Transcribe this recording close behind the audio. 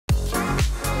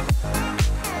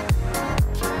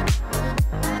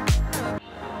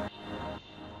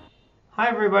Hi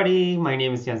everybody, my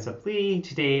name is Yansep Lee.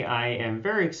 Today I am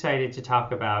very excited to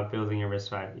talk about building a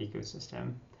RISC-V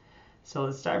ecosystem. So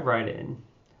let's dive right in.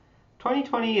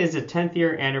 2020 is the 10th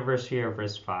year anniversary of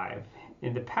RISC-V.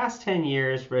 In the past 10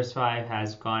 years, RISC-V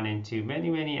has gone into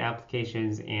many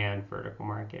applications and vertical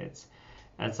markets.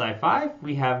 At Sci-Fi,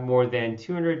 we have more than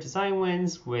 200 design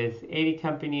wins with 80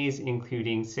 companies,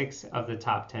 including 6 of the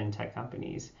top 10 tech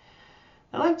companies.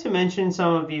 I'd like to mention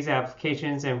some of these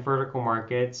applications and vertical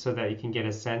markets so that you can get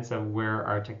a sense of where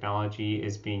our technology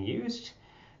is being used.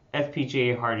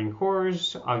 FPGA hardened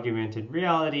cores, augmented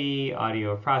reality,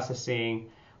 audio processing,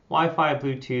 Wi-Fi,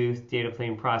 Bluetooth, data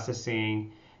plane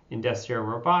processing, industrial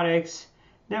robotics,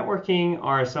 networking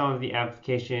are some of the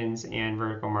applications and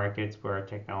vertical markets where our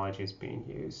technology is being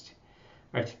used.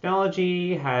 Our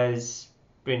technology has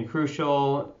been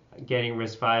crucial getting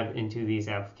RISC-V into these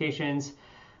applications,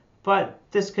 but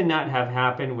this could not have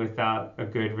happened without a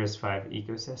good RISC-V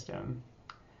ecosystem.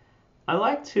 I'd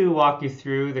like to walk you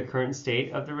through the current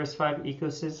state of the RISC-V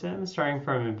ecosystem, starting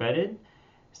from embedded.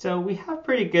 So we have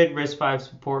pretty good RISC-V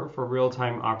support for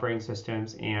real-time operating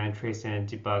systems and trace and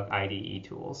debug IDE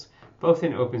tools, both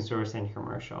in open source and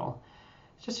commercial.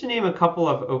 Just to name a couple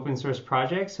of open source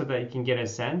projects so that you can get a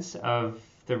sense of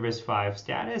the RISC-V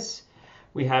status,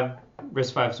 we have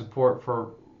RISC-V support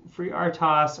for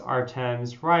FreeRTOS,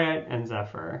 RTEMS, Riot, and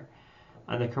Zephyr.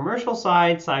 On the commercial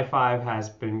side, Sci-Fi has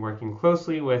been working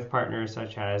closely with partners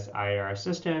such as IR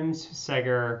Systems,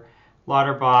 Seger,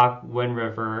 Lauterbach, Wind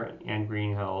River, and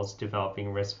Green Hills,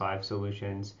 developing RISC-V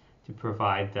solutions to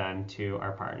provide them to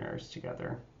our partners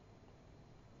together.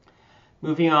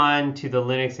 Moving on to the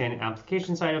Linux and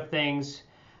application side of things,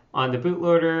 on the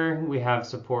bootloader, we have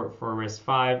support for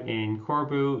RISC-V in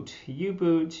coreboot,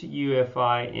 U-boot,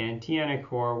 UEFI, and Tiana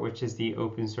Core, which is the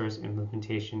open source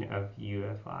implementation of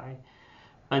UEFI.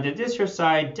 On the distro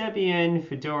side, Debian,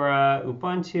 Fedora,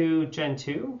 Ubuntu,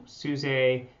 Gentoo,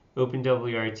 SUSE,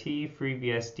 OpenWRT,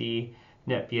 FreeBSD,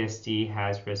 NetBSD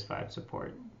has RISC-V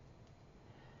support.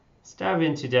 Let's dive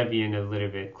into Debian a little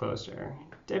bit closer.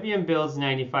 Debian builds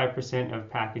 95% of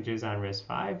packages on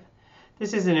RISC-V.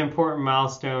 This is an important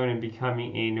milestone in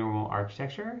becoming a normal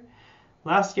architecture.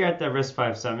 Last year at the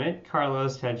RISC-V Summit,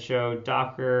 Carlos had showed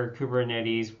Docker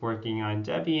Kubernetes working on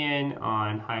Debian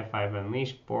on Hi5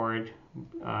 Unleashed board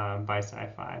by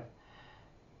Sci-Fi.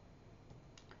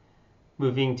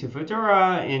 Moving to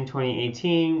Fedora, in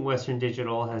 2018, Western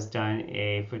Digital has done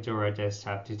a Fedora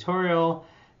desktop tutorial.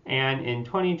 And in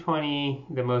 2020,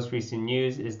 the most recent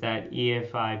news is that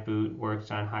EFI boot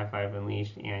works on Hi5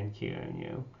 Unleashed and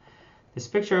QEMU. This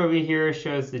picture over here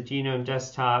shows the Genome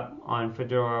desktop on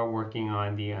Fedora working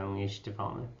on the Unleashed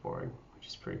development board, which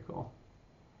is pretty cool.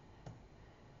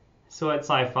 So at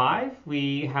Sci-Fi,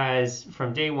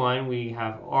 from day one, we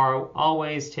have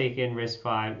always taken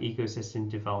RISC-V ecosystem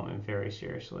development very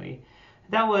seriously.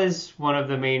 That was one of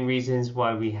the main reasons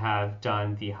why we have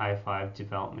done the Hi5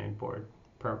 development board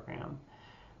program.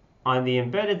 On the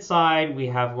embedded side, we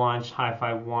have launched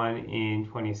Hi5 1 in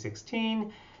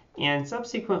 2016, and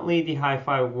subsequently the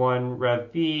Hi5 1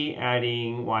 Rev-B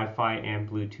adding Wi-Fi and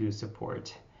Bluetooth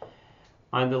support.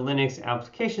 On the Linux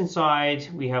application side,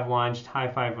 we have launched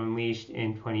Hi5 Unleashed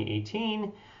in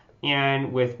 2018,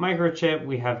 and with Microchip,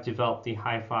 we have developed the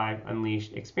Hi5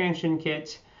 Unleashed expansion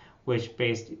kit, which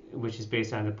is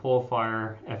based on the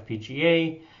Polfire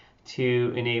FPGA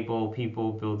to enable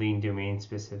people building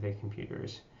domain-specific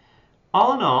computers.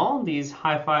 All in all, these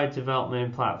Hi5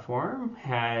 development platform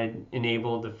had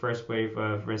enabled the first wave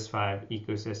of RISC-V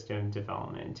ecosystem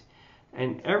development.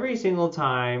 And every single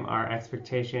time our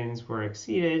expectations were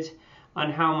exceeded on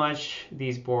how much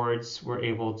these boards were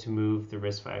able to move the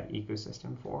RISC-V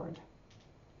ecosystem forward.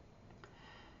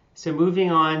 So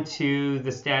moving on to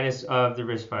the status of the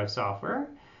RISC-V software.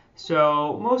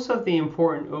 So most of the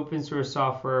important open source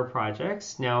software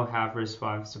projects now have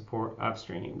RISC-V support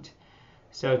upstreamed.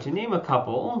 So to name a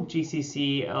couple,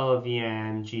 GCC,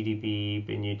 LLVM, GDB,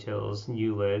 binutils,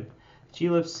 ulib,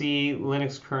 glibc,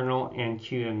 Linux kernel, and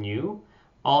QEMU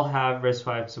all have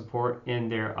RISC-V support in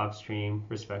their upstream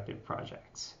respective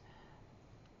projects.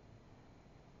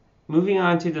 Moving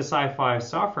on to the Sci-Fi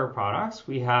software products,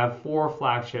 we have 4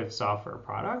 flagship software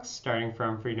products, starting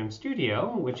from Freedom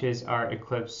Studio, which is our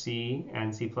Eclipse C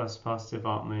and C++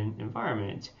 development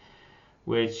environment,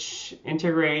 which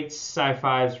integrates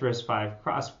Sci-Fi's RISC-V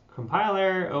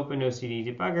cross-compiler, OpenOCD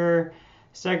debugger,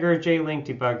 Seger JLink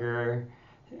debugger,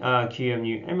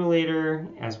 QEMU emulator,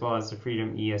 as well as the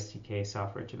Freedom eSDK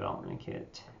software development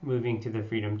kit. Moving to the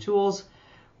Freedom Tools,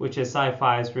 which is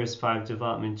Sci-Fi's RISC-V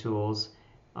development tools,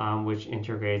 which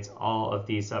integrates all of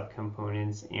these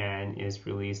subcomponents and is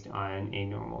released on a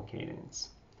normal cadence.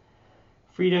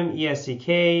 Freedom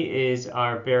ESDK is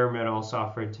our bare metal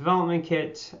software development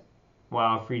kit,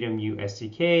 while Freedom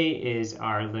USDK is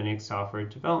our Linux software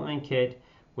development kit,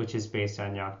 which is based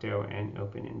on Yocto and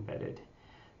Open Embedded.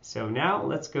 So now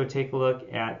let's go take a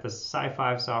look at the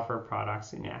Sci5 software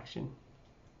products in action.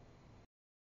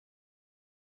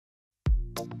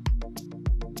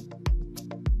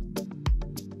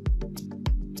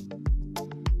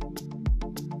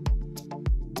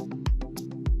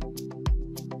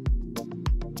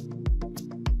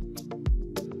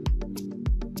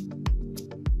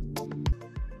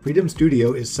 Freedom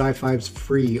Studio is Sci5's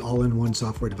free all-in-one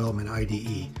software development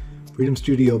IDE. Freedom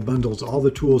Studio bundles all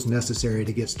the tools necessary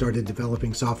to get started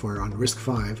developing software on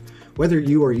RISC-V, whether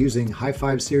you are using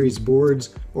Hi5 series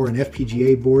boards or an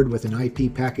FPGA board with an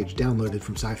IP package downloaded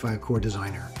from Sci5 Core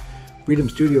Designer. Freedom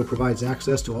Studio provides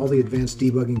access to all the advanced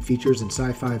debugging features in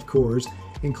Sci5 cores,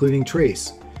 including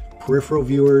trace, peripheral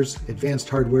viewers, advanced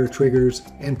hardware triggers,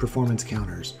 and performance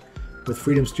counters. With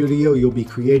Freedom Studio, you'll be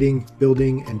creating,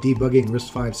 building, and debugging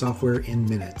RISC-V software in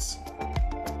minutes.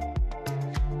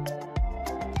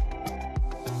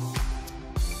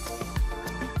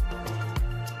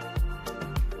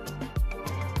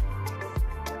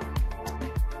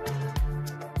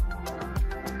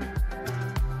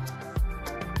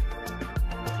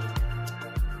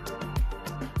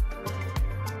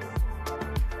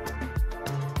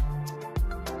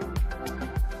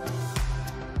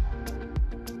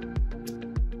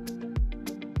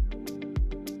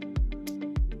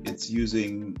 It's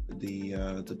using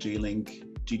the J-Link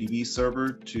GDB server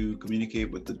to communicate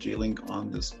with the J-Link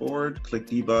on this board. Click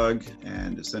debug,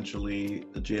 and essentially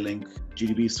the J-Link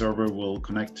GDB server will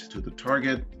connect to the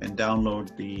target and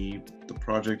download the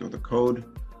project or the code.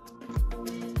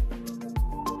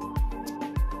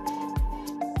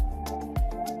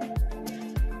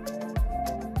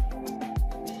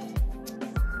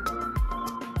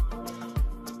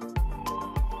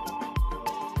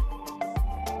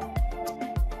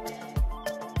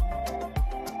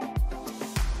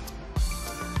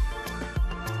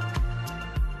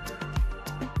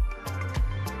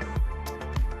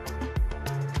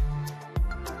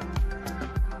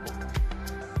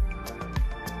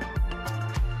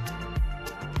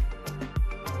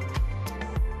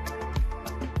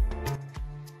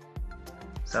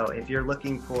 So if you're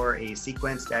looking for a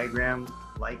sequence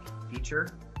diagram-like feature,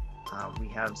 we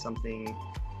have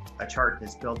a chart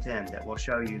that's built in that will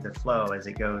show you the flow as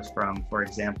it goes from, for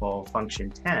example,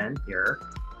 function 10 here,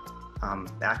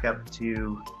 back up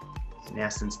to, in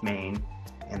essence, main,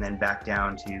 and then back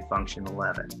down to function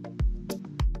 11.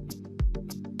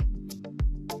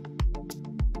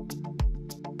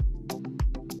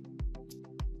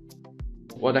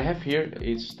 What I have here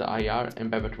is the IR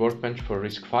Embedded Workbench for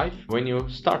RISC-V. When you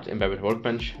start Embedded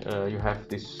Workbench, you have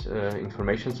this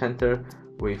information center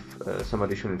with some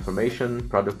additional information,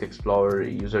 product explorer,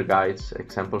 user guides,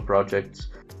 example projects.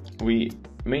 We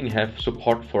mainly have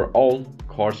support for all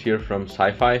cores here from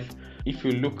Sci5. If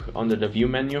you look under the view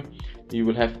menu, you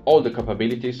will have all the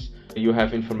capabilities. You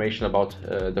have information about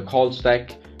the call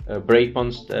stack,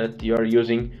 breakpoints that you are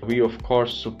using. We of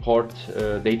course support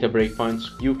data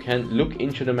breakpoints. You can look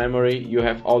into the memory, you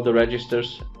have all the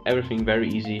registers, everything very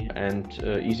easy and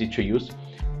easy to use.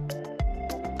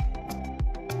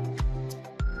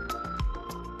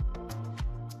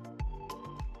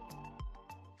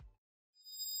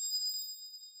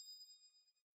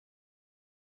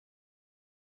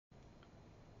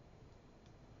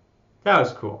 That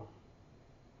was cool.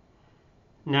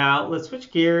 Now let's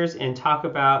switch gears and talk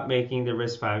about making the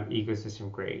RISC-V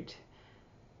ecosystem great.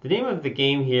 The name of the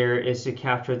game here is to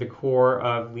capture the core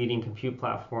of leading compute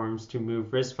platforms to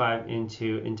move RISC-V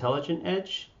into intelligent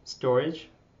edge, storage,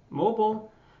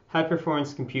 mobile,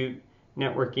 high-performance compute,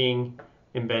 networking,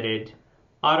 embedded,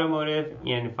 automotive,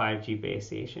 and 5G base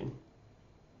station.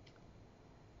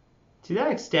 To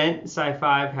that extent,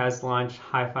 Sci5 has launched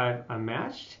Hi5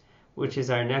 Unmatched, which is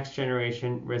our next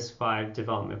generation RISC-V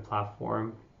development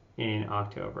platform, in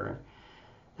October.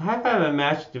 The Hi5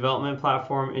 Unmatched development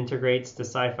platform integrates the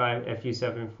Sci5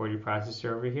 FU740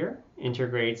 processor over here,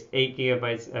 integrates 8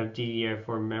 GB of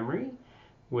DDR4 memory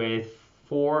with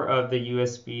 4 of the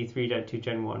USB 3.2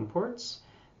 Gen 1 ports,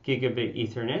 gigabit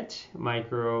Ethernet,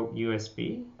 micro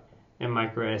USB, and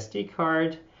micro SD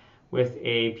card with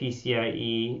a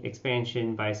PCIe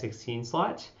expansion by 16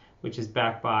 slot, which is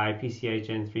backed by PCIe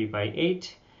Gen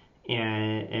 3x8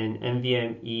 and an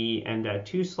NVMe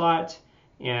M.2 slot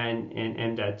and an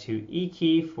M.2 E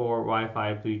key for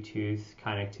Wi-Fi Bluetooth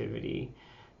connectivity.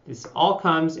 This all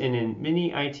comes in a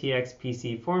mini ITX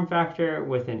PC form factor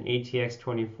with an ATX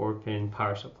 24-pin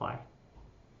power supply.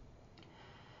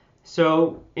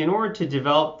 So in order to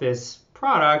develop this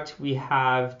product, we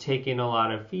have taken a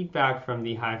lot of feedback from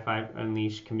the High5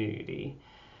 Unleashed community.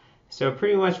 So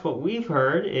pretty much what we've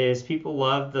heard is people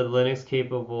love the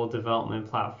Linux-capable development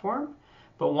platform,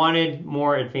 but wanted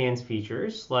more advanced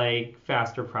features like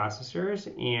faster processors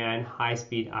and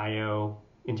high-speed I/O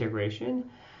integration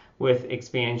with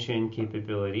expansion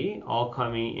capability, all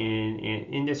coming in an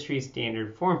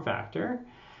industry-standard form factor,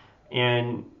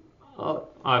 and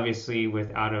obviously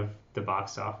with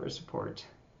out-of-the-box software support.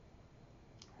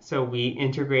 So we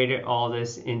integrated all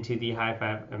this into the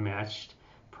High5 Unmatched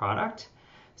product.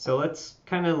 So let's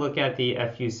kind of look at the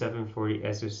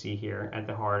FU740 SoC here at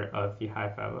the heart of the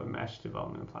High5 Unmatched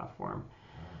development platform.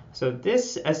 So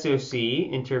this SoC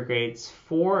integrates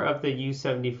 4 of the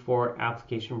U74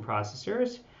 application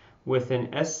processors with an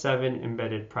S7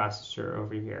 embedded processor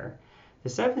over here. The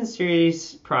 7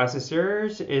 series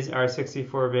processors is our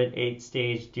 64-bit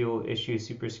 8-stage dual issue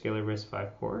superscalar RISC-V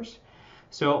cores.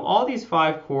 So all these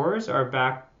 5 cores are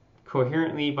backed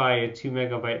coherently by a 2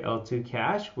 MB L2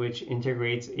 cache, which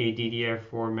integrates a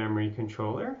DDR4 memory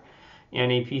controller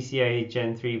and a PCIe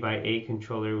Gen 3x8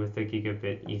 controller with a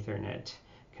gigabit Ethernet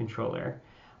controller.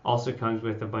 Also comes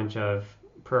with a bunch of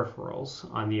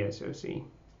peripherals on the SoC.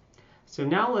 So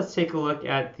now let's take a look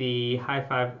at the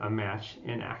High5 Unmatched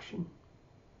in action.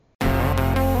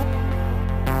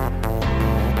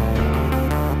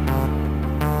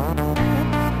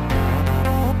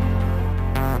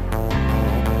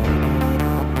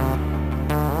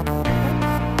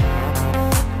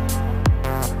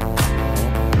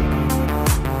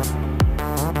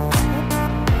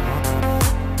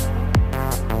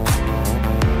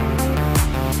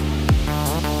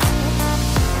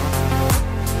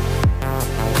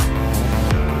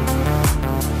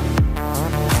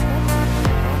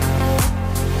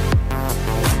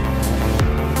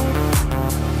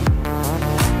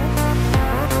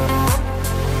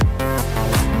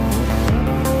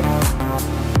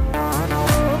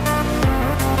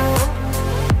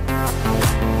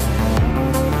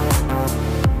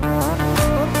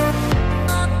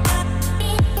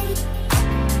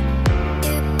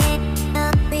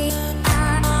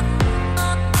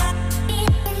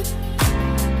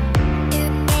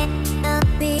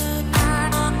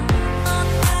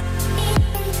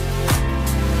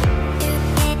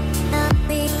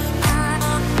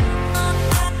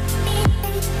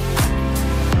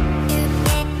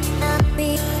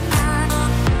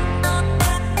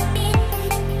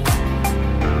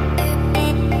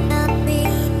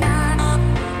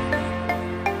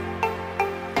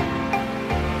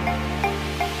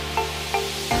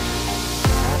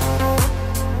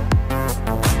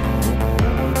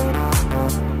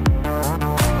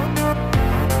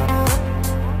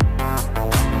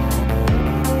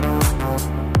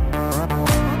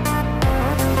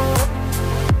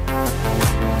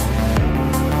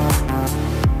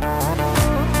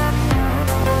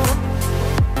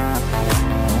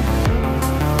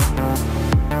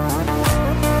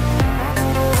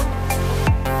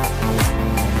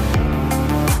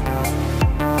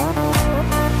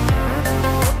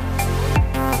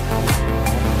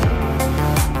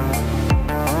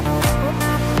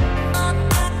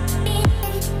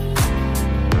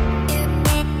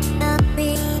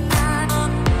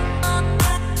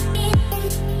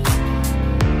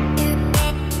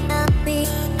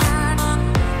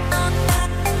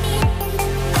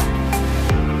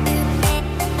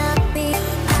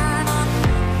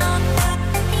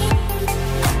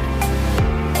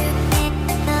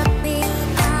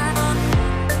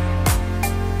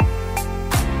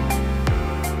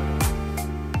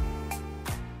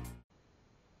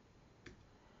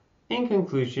 In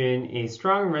conclusion, a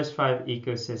strong RISC-V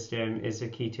ecosystem is the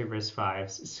key to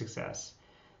RISC-V's success.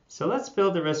 So let's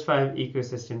build the RISC-V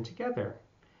ecosystem together.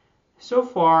 So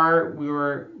far, we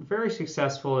were very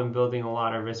successful in building a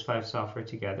lot of RISC-V software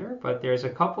together, but there's a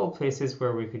couple of places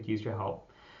where we could use your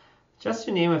help. Just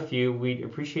to name a few, we'd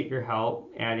appreciate your help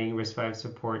adding RISC-V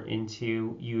support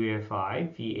into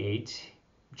UEFI, V8,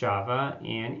 Java,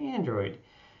 and Android.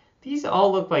 These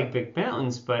all look like big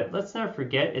mountains, but let's not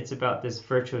forget it's about this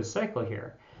virtuous cycle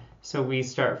here. So we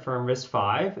start from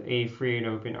RISC-V, a free and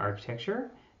open architecture,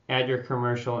 add your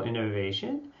commercial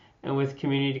innovation, and with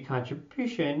community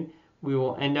contribution, we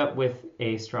will end up with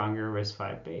a stronger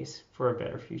RISC-V base for a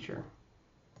better future.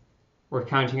 We're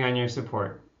counting on your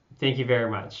support. Thank you very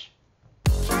much.